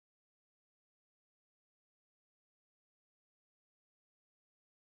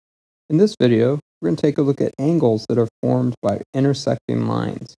In this video, we're going to take a look at angles that are formed by intersecting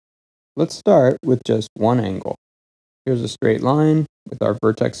lines. Let's start with just one angle. Here's a straight line with our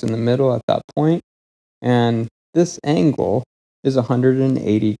vertex in the middle at that point, and this angle is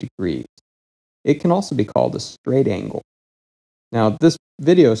 180 degrees. It can also be called a straight angle. Now, this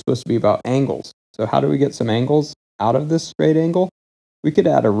video is supposed to be about angles, so how do we get some angles out of this straight angle? We could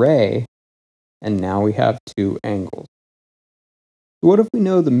add a ray, and now we have two angles. So what if we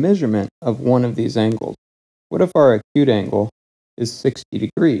know the measurement of one of these angles? What if our acute angle is 60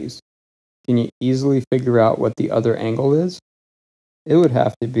 degrees? Can you easily figure out what the other angle is? It would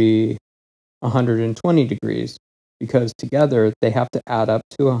have to be 120 degrees, because together they have to add up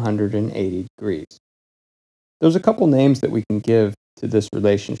to 180 degrees. There's a couple names that we can give to this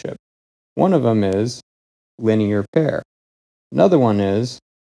relationship. One of them is linear pair. Another one is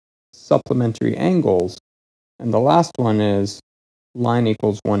supplementary angles. And the last one is line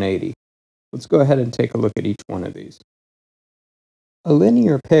equals 180. Let's go ahead and take a look at each one of these. A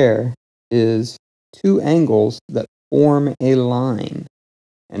linear pair is two angles that form a line.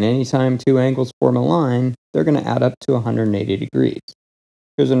 And anytime two angles form a line, they're going to add up to 180 degrees.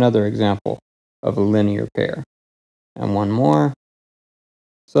 Here's another example of a linear pair. And one more.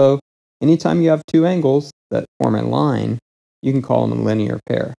 So anytime you have two angles that form a line, you can call them a linear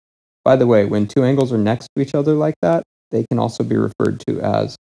pair. By the way, when two angles are next to each other like that, they can also be referred to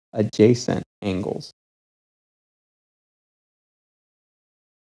as adjacent angles.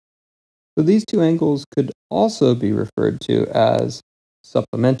 So these two angles could also be referred to as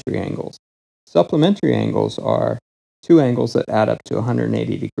supplementary angles. Supplementary angles are two angles that add up to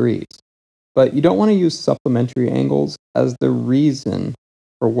 180 degrees. But you don't want to use supplementary angles as the reason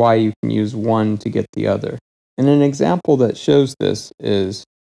for why you can use one to get the other. And an example that shows this is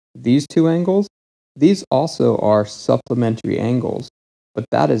these two angles. These also are supplementary angles, but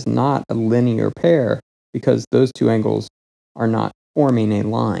that is not a linear pair because those two angles are not forming a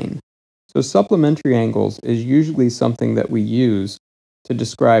line. So supplementary angles is usually something that we use to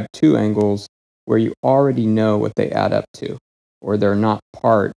describe two angles where you already know what they add up to, or they're not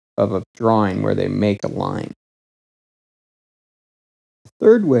part of a drawing where they make a line. The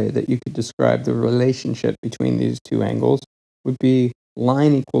third way that you could describe the relationship between these two angles would be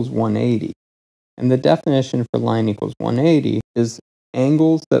line equals 180. And the definition for line equals 180 is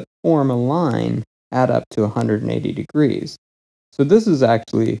angles that form a line add up to 180 degrees. So this is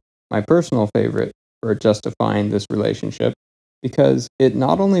actually my personal favorite for justifying this relationship because it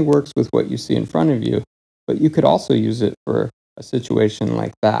not only works with what you see in front of you, but you could also use it for a situation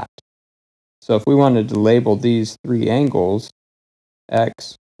like that. So if we wanted to label these three angles,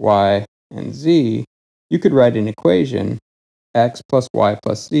 x, y, and z, you could write an equation x plus y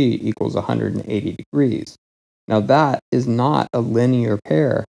plus z equals 180 degrees. Now that is not a linear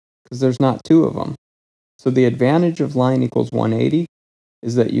pair because there's not two of them. So the advantage of line equals 180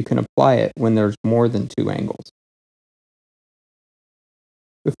 is that you can apply it when there's more than two angles.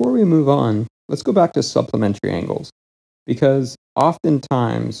 Before we move on, let's go back to supplementary angles, because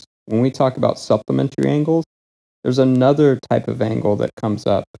oftentimes when we talk about supplementary angles, there's another type of angle that comes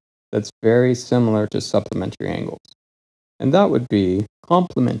up that's very similar to supplementary angles. And that would be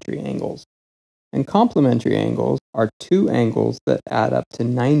complementary angles. And complementary angles are two angles that add up to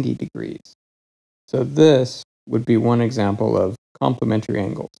 90 degrees. So this would be one example of complementary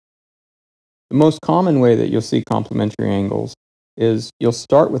angles. The most common way that you'll see complementary angles is you'll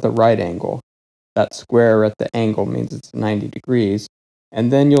start with a right angle. That square at the angle means it's 90 degrees.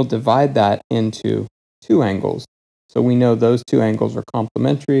 And then you'll divide that into two angles. So we know those two angles are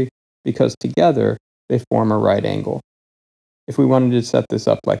complementary because together they form a right angle. If we wanted to set this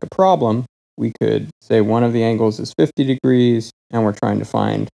up like a problem, we could say one of the angles is 50 degrees, and we're trying to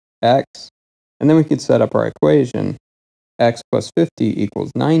find x, and then we could set up our equation, x plus 50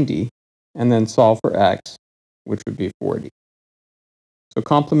 equals 90, and then solve for x, which would be 40. So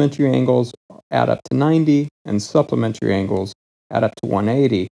complementary angles add up to 90, and supplementary angles add up to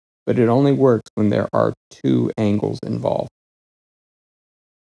 180, but it only works when there are two angles involved.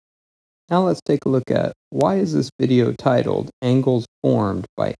 Now let's take a look at why is this video titled Angles Formed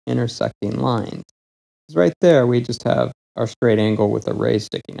by Intersecting Lines? Because right there we just have our straight angle with a ray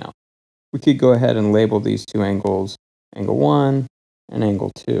sticking out. We could go ahead and label these two angles angle 1 and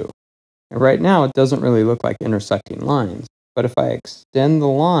angle 2. And right now it doesn't really look like intersecting lines, but if I extend the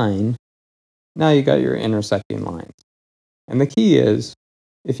line, now you got your intersecting lines. And the key is,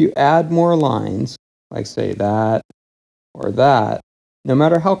 if you add more lines, like say that or that, no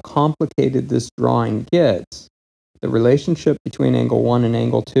matter how complicated this drawing gets, the relationship between angle 1 and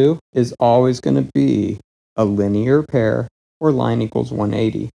angle 2 is always going to be a linear pair or line equals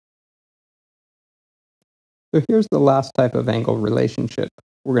 180. So here's the last type of angle relationship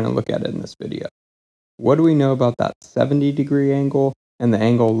we're going to look at in this video. What do we know about that 70-degree angle and the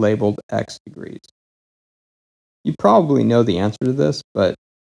angle labeled x degrees? You probably know the answer to this, but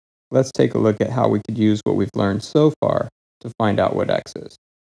let's take a look at how we could use what we've learned so far to find out what x is.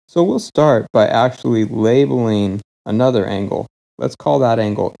 So we'll start by actually labeling another angle. Let's call that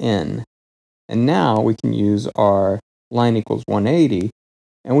angle n. And now we can use our line equals 180,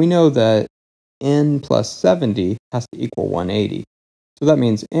 and we know that n plus 70 has to equal 180. So that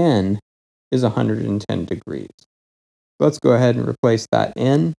means n is 110 degrees. Let's go ahead and replace that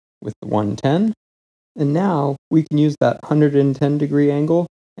n with the 110. And now we can use that 110 degree angle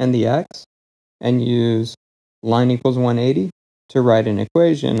and the x and use line equals 180 to write an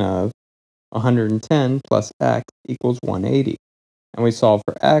equation of 110 plus x equals 180. And we solve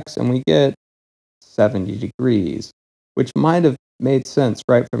for x and we get 70 degrees, which might have made sense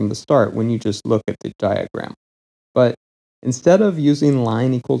right from the start when you just look at the diagram. But instead of using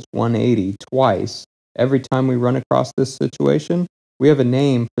line equals 180 twice every time we run across this situation, we have a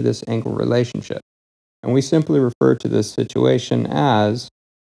name for this angle relationship. And we simply refer to this situation as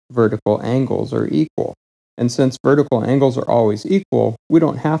vertical angles are equal. And since vertical angles are always equal, we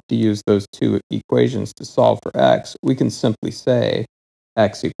don't have to use those two equations to solve for x. We can simply say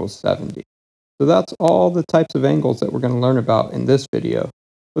x equals 70. So that's all the types of angles that we're going to learn about in this video.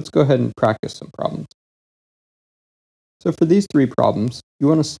 Let's go ahead and practice some problems. So for these three problems, you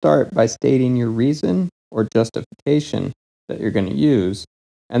want to start by stating your reason or justification that you're going to use,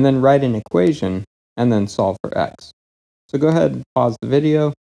 and then write an equation, and then solve for x. So go ahead and pause the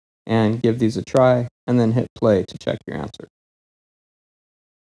video and give these a try, and then hit play to check your answer.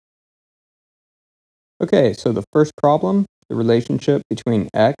 Okay, so the first problem, the relationship between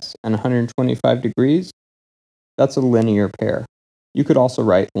x and 125 degrees, that's a linear pair. You could also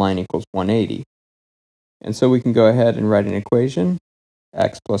write line equals 180. And so we can go ahead and write an equation,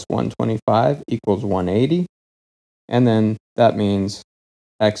 x plus 125 equals 180, and then that means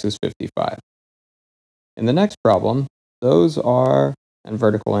x is 55. In the next problem, those are and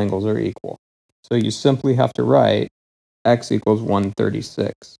vertical angles are equal. So you simply have to write x equals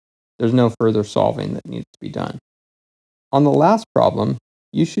 136. There's no further solving that needs to be done. On the last problem,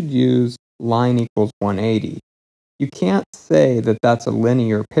 you should use line equals 180. You can't say that that's a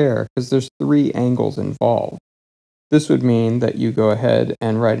linear pair because there's three angles involved. This would mean that you go ahead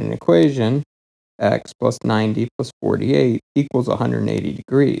and write an equation, x plus 90 plus 48 equals 180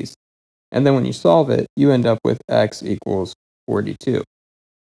 degrees. And then when you solve it, you end up with x equals 42.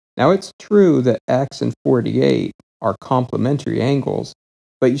 Now it's true that x and 48 are complementary angles,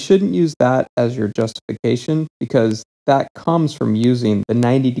 but you shouldn't use that as your justification because that comes from using the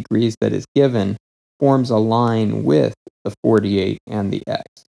 90 degrees that is given forms a line with the 48 and the x.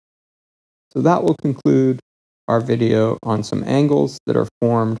 So that will conclude our video on some angles that are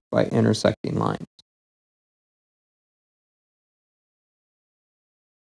formed by intersecting lines.